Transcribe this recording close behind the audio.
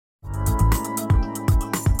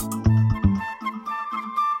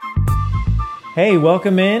Hey,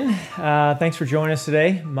 welcome in. Thanks for joining us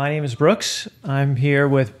today. My name is Brooks. I'm here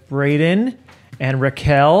with Braden and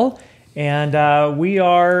Raquel, and we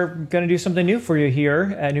are going to do something new for you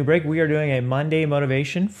here at New Break. We are doing a Monday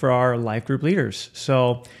motivation for our life group leaders.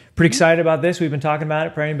 So pretty excited about this. We've been talking about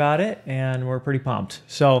it, praying about it, and we're pretty pumped.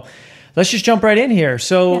 So let's just jump right in here.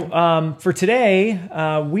 So for today,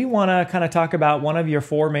 we want to kind of talk about one of your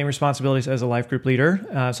four main responsibilities as a life group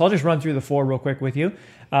leader. So I'll just run through the four real quick with you.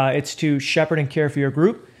 It's to shepherd and care for your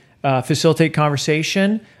group, facilitate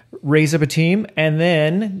conversation, raise up a team, and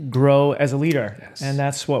then grow as a leader. Yes. And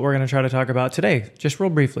that's what we're going to try to talk about today, just real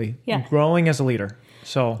briefly. Yeah. Growing as a leader.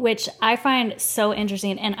 Which I find so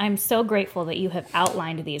interesting, and I'm so grateful that you have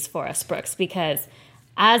outlined these for us, Brooks, because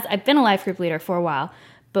as I've been a life group leader for a while,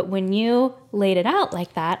 but when you laid it out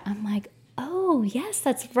like that, I'm like, oh, yes,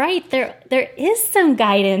 that's right. There is some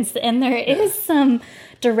guidance and there is some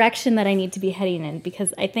direction that I need to be heading in,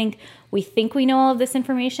 because I think we know all of this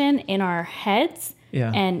information in our heads,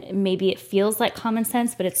 and maybe it feels like common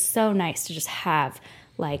sense, but it's so nice to just have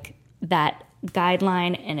like that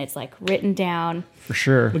guideline and it's like written down. For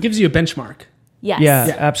sure. It gives you a benchmark. Yes.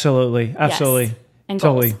 Yeah, absolutely. Absolutely. Yes. And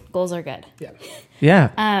totally. Goals are good. Yeah.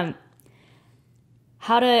 Yeah.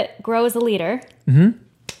 How to grow as a leader. Mm-hmm.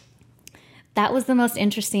 That was the most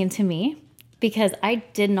interesting to me, because I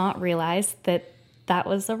did not realize that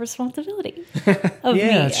was a responsibility of me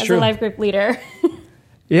as a life group leader.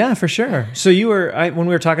 Yeah, for sure. So when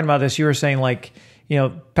we were talking about this, you were saying like,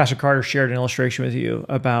 Pastor Carter shared an illustration with you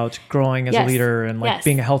about growing as a leader and like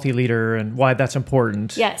being a healthy leader and why that's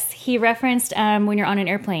important. Yes. He referenced when you're on an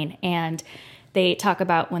airplane and they talk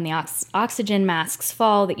about when the oxygen masks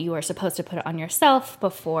fall, that you are supposed to put it on yourself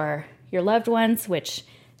before your loved ones, which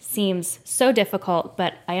seems so difficult,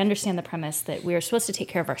 but I understand the premise that we are supposed to take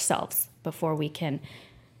care of ourselves before we can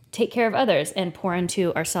take care of others and pour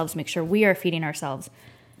into ourselves, make sure we are feeding ourselves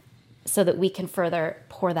so that we can further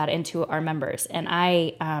pour that into our members. And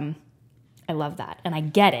I love that, and I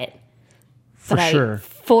get it. For sure. I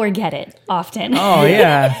forget it often. Oh,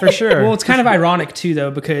 yeah, for sure. Well, it's kind of ironic, too,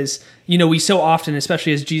 though, because, we so often,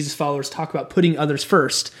 especially as Jesus followers, talk about putting others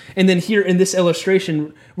first. And then here in this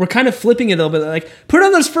illustration, we're kind of flipping it a little bit, like, put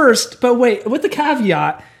others first, but wait, with the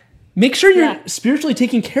caveat, make sure you're spiritually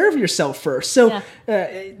taking care of yourself first. So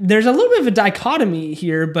there's a little bit of a dichotomy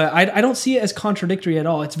here, but I don't see it as contradictory at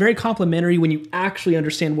all. It's very complementary when you actually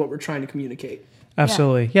understand what we're trying to communicate.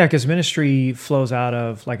 Absolutely. Yeah, because ministry flows out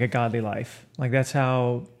of like a godly life. Like that's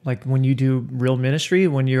how, like when you do real ministry,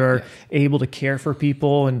 when you're able to care for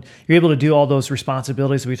people and you're able to do all those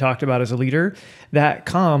responsibilities that we talked about as a leader, that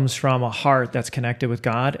comes from a heart that's connected with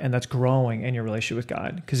God and that's growing in your relationship with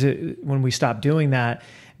God. Because when we stop doing that,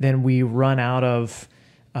 then we run out of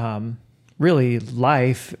really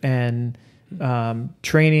life and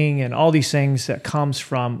training and all these things that comes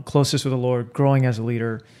from closeness with the Lord, growing as a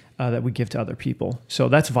leader, that we give to other people. So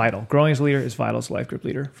that's vital. Growing as a leader is vital as a life group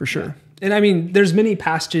leader, for sure. Yeah. And I mean, there's many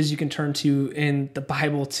passages you can turn to in the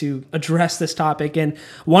Bible to address this topic. And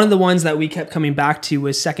one of the ones that we kept coming back to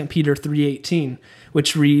was 2 Peter 3:18,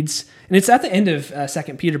 which reads, and it's at the end of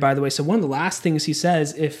 2 Peter, by the way. So one of the last things he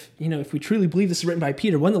says, if we truly believe this is written by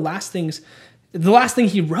Peter, one of the last thing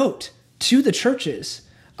he wrote to the churches,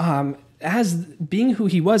 as being who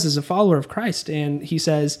he was as a follower of Christ. And he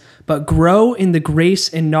says, but grow in the grace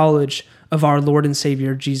and knowledge of our Lord and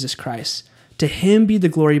Savior, Jesus Christ. To him be the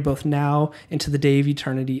glory both now and to the day of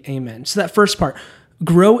eternity. Amen. So that first part,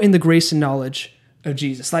 grow in the grace and knowledge of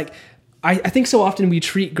Jesus. Like, I think so often we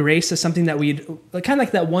treat grace as something that we'd, like, kind of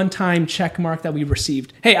like that one-time check mark that we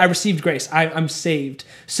received. Hey, I received grace. I'm saved.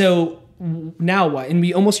 So now what? And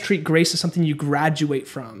we almost treat grace as something you graduate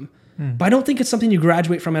from. But I don't think it's something you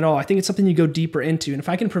graduate from at all. I think it's something you go deeper into. And if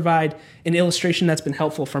I can provide an illustration that's been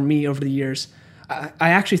helpful for me over the years, I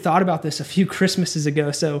actually thought about this a few Christmases ago.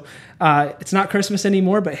 So it's not Christmas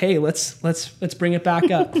anymore, but hey, let's bring it back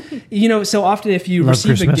up. So often if you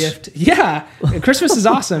receive Christmas. a gift, Christmas is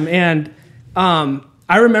awesome. And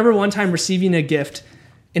I remember one time receiving a gift.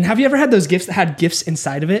 And have you ever had those gifts that had gifts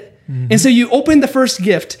inside of it? Mm-hmm. And so you open the first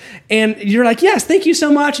gift and you're like, yes, thank you so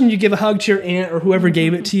much. And you give a hug to your aunt or whoever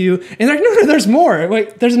gave it to you. And they're like, no, there's more.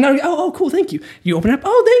 Wait, there's another. Oh, cool. Thank you. You open it up.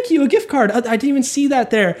 Oh, thank you. A gift card. I didn't even see that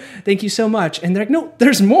there. Thank you so much. And they're like, no,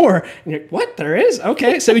 there's more. And you're like, what? There is?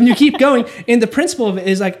 Okay. So when you keep going, and the principle of it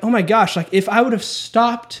is like, oh my gosh, like if I would have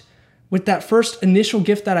stopped with that first initial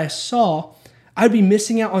gift that I saw, I'd be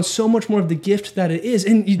missing out on so much more of the gift that it is.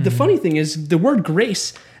 And the funny thing is the word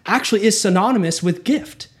grace actually is synonymous with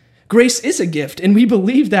gift. Grace is a gift, and we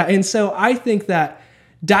believe that. And so I think that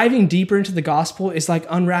diving deeper into the gospel is like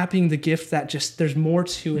unwrapping the gift that just there's more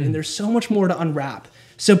to it, and there's so much more to unwrap.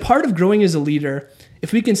 So part of growing as a leader,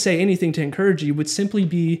 if we can say anything to encourage you, would simply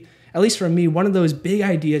be, at least for me, one of those big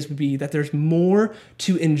ideas would be that there's more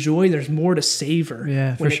to enjoy, there's more to savor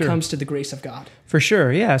when it comes to the grace of God. For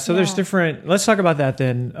sure, yeah. So there's different, let's talk about that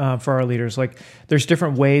then for our leaders. Like there's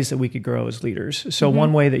different ways that we could grow as leaders. So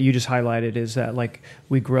one way that you just highlighted is that like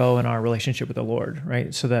we grow in our relationship with the Lord,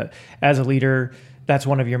 right? So that as a leader, that's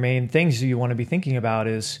one of your main things you want to be thinking about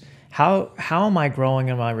is how am I growing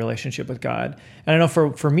in my relationship with God? And I know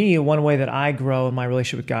for me, one way that I grow in my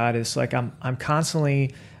relationship with God is like I'm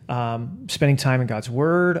constantly spending time in God's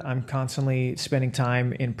Word. I'm constantly spending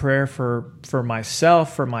time in prayer for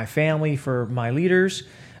myself, for my family, for my leaders,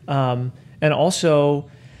 and also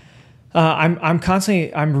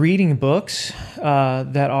I'm reading books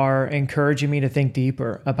that are encouraging me to think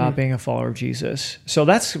deeper about being a follower of Jesus. So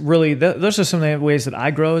that's really those are some of the ways that I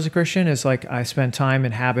grow as a Christian. Is like I spend time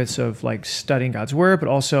in habits of like studying God's Word, but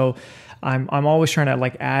also I'm always trying to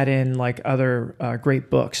like add in like other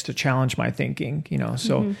great books to challenge my thinking.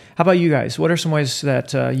 So how about you guys? What are some ways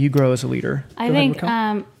that you grow as a leader? I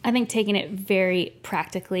think taking it very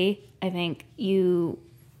practically.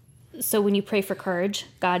 So when you pray for courage,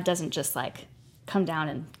 God doesn't just like come down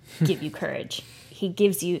and give you courage. He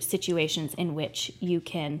gives you situations in which you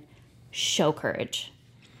can show courage.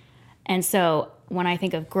 And so when I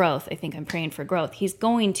think of growth, I think I'm praying for growth. He's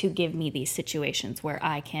going to give me these situations where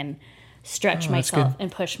I can stretch myself and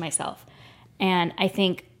push myself. And I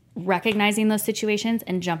think recognizing those situations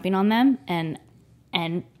and jumping on them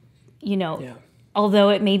and although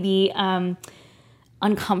it may be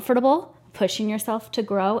uncomfortable, pushing yourself to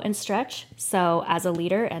grow and stretch. So as a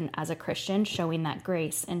leader and as a Christian, showing that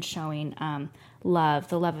grace and showing love,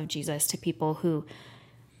 the love of Jesus to people who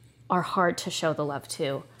are hard to show the love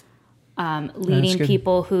to, leading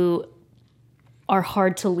people who are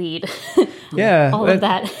hard to lead. All of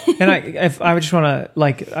that. And I just want to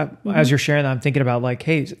like, as you're sharing that, I'm thinking about like,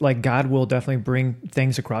 hey, like God will definitely bring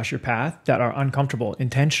things across your path that are uncomfortable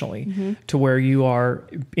intentionally to where you are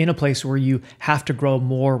in a place where you have to grow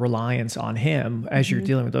more reliance on Him as you're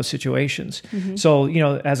dealing with those situations. So,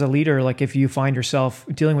 as a leader, like if you find yourself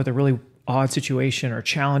dealing with a really odd situation or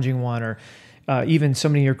challenging one, or even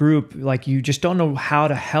somebody in your group, like you just don't know how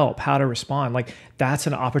to help, how to respond, like that's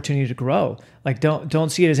an opportunity to grow. Like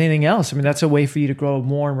don't see it as anything else. I mean, that's a way for you to grow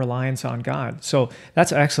more in reliance on God. So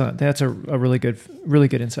that's excellent. That's a really good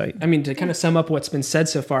insight. I mean, to kind of sum up what's been said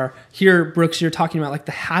so far here, Brooks, you're talking about like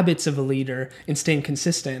the habits of a leader and staying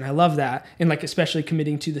consistent. And I love that. And like, especially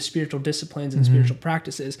committing to the spiritual disciplines and spiritual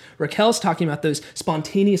practices. Raquel's talking about those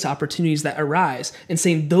spontaneous opportunities that arise and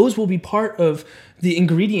saying those will be part of the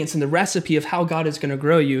ingredients and the recipe of how God is going to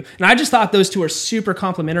grow you. And I just thought those two are super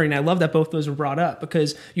complementary. And I love that both those were brought up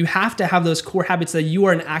because you have to have those core habits that you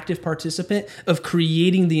are an active participant of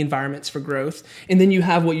creating the environments for growth. And then you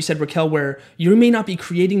have what you said, Raquel, where you may not be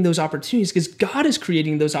creating those opportunities because God is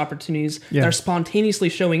creating those opportunities that are spontaneously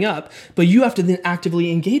showing up, but you have to then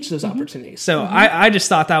actively engage those opportunities. So I just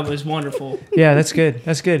thought that was wonderful. Yeah, that's good.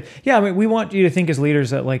 That's good. Yeah, I mean, we want you to think as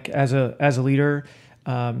leaders that like as a leader,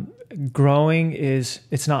 growing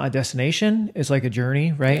it's not a destination, it's like a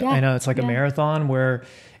journey, right? I know it's like a marathon where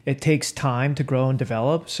it takes time to grow and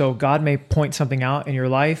develop. So God may point something out in your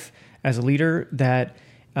life as a leader that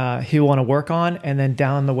He'll want to work on, and then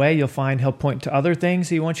down the way you'll find He'll point to other things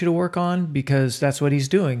that He wants you to work on because that's what He's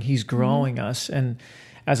doing. He's growing us, and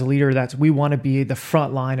as a leader, we want to be the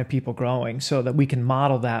front line of people growing so that we can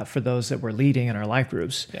model that for those that we're leading in our life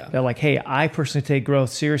groups. They're like, hey, I personally take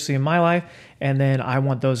growth seriously in my life, and then I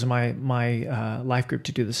want those in my life group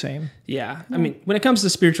to do the same. Yeah. I mean, when it comes to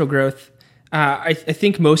spiritual growth, I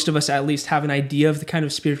think most of us at least have an idea of the kind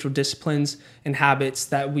of spiritual disciplines and habits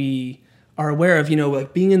that we are aware of,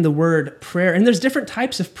 like being in the Word, prayer. And there's different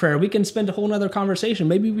types of prayer. We can spend a whole nother conversation.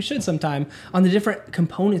 Maybe we should sometime on the different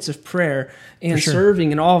components of prayer and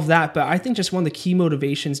serving and all of that. But I think just one of the key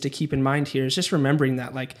motivations to keep in mind here is just remembering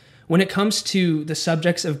that, like, when it comes to the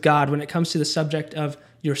subjects of God, when it comes to the subject of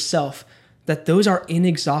yourself, that those are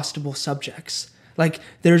inexhaustible subjects. Like,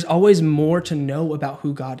 there's always more to know about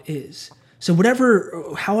who God is. So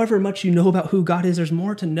however much you know about who God is, there's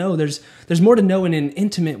more to know. There's more to know in an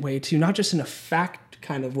intimate way too, not just in a fact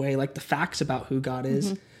kind of way, like the facts about who God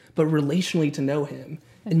is, but relationally to know Him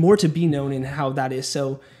and more to be known in how that is.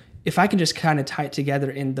 So if I can just kind of tie it together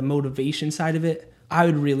in the motivation side of it, I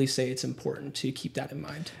would really say it's important to keep that in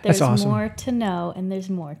mind. There's That's awesome. more to know and there's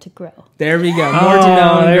more to grow. There we go. More to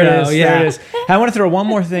know and grow. There it is. I want to throw one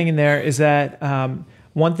more thing in there is that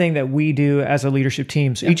one thing that we do as a leadership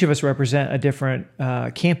team, so each of us represent a different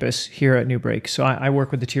campus here at New Break. So I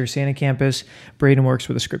work with the Tirisana campus, Braden works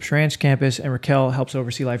with the Scripps Ranch campus, and Raquel helps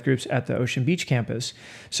oversee life groups at the Ocean Beach campus.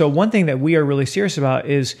 So one thing that we are really serious about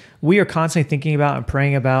is we are constantly thinking about and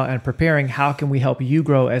praying about and preparing how can we help you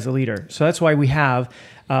grow as a leader. So that's why we have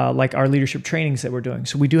like our leadership trainings that we're doing.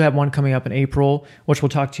 So we do have one coming up in April, which we'll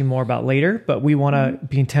talk to you more about later, but we want to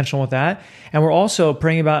be intentional with that. And we're also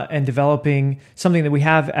praying about and developing something that we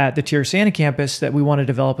have at the Tirisana campus that we want to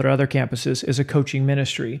develop at our other campuses is a coaching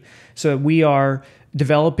ministry. So we are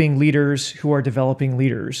developing leaders who are developing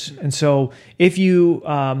leaders. And so if you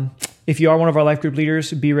are one of our life group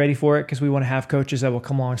leaders, be ready for it because we want to have coaches that will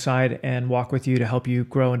come alongside and walk with you to help you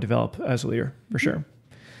grow and develop as a leader for sure.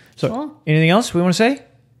 So Cool. Anything else we want to say?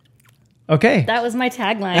 Okay. That was my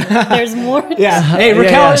tagline. There's more. Yeah. Hey,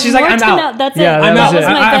 Raquel, yeah. she's like, More I'm to out. know. That's Yeah, it. that I'm was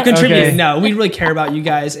out. it. I'm best. contributing. Okay. No, we really care about you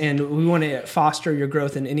guys, and we want to foster your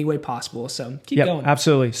growth in any way possible. So keep going.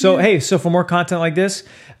 Absolutely. So, so for more content like this,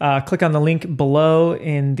 click on the link below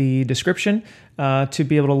in the description to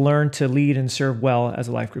be able to learn to lead and serve well as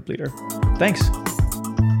a life group leader. Thanks.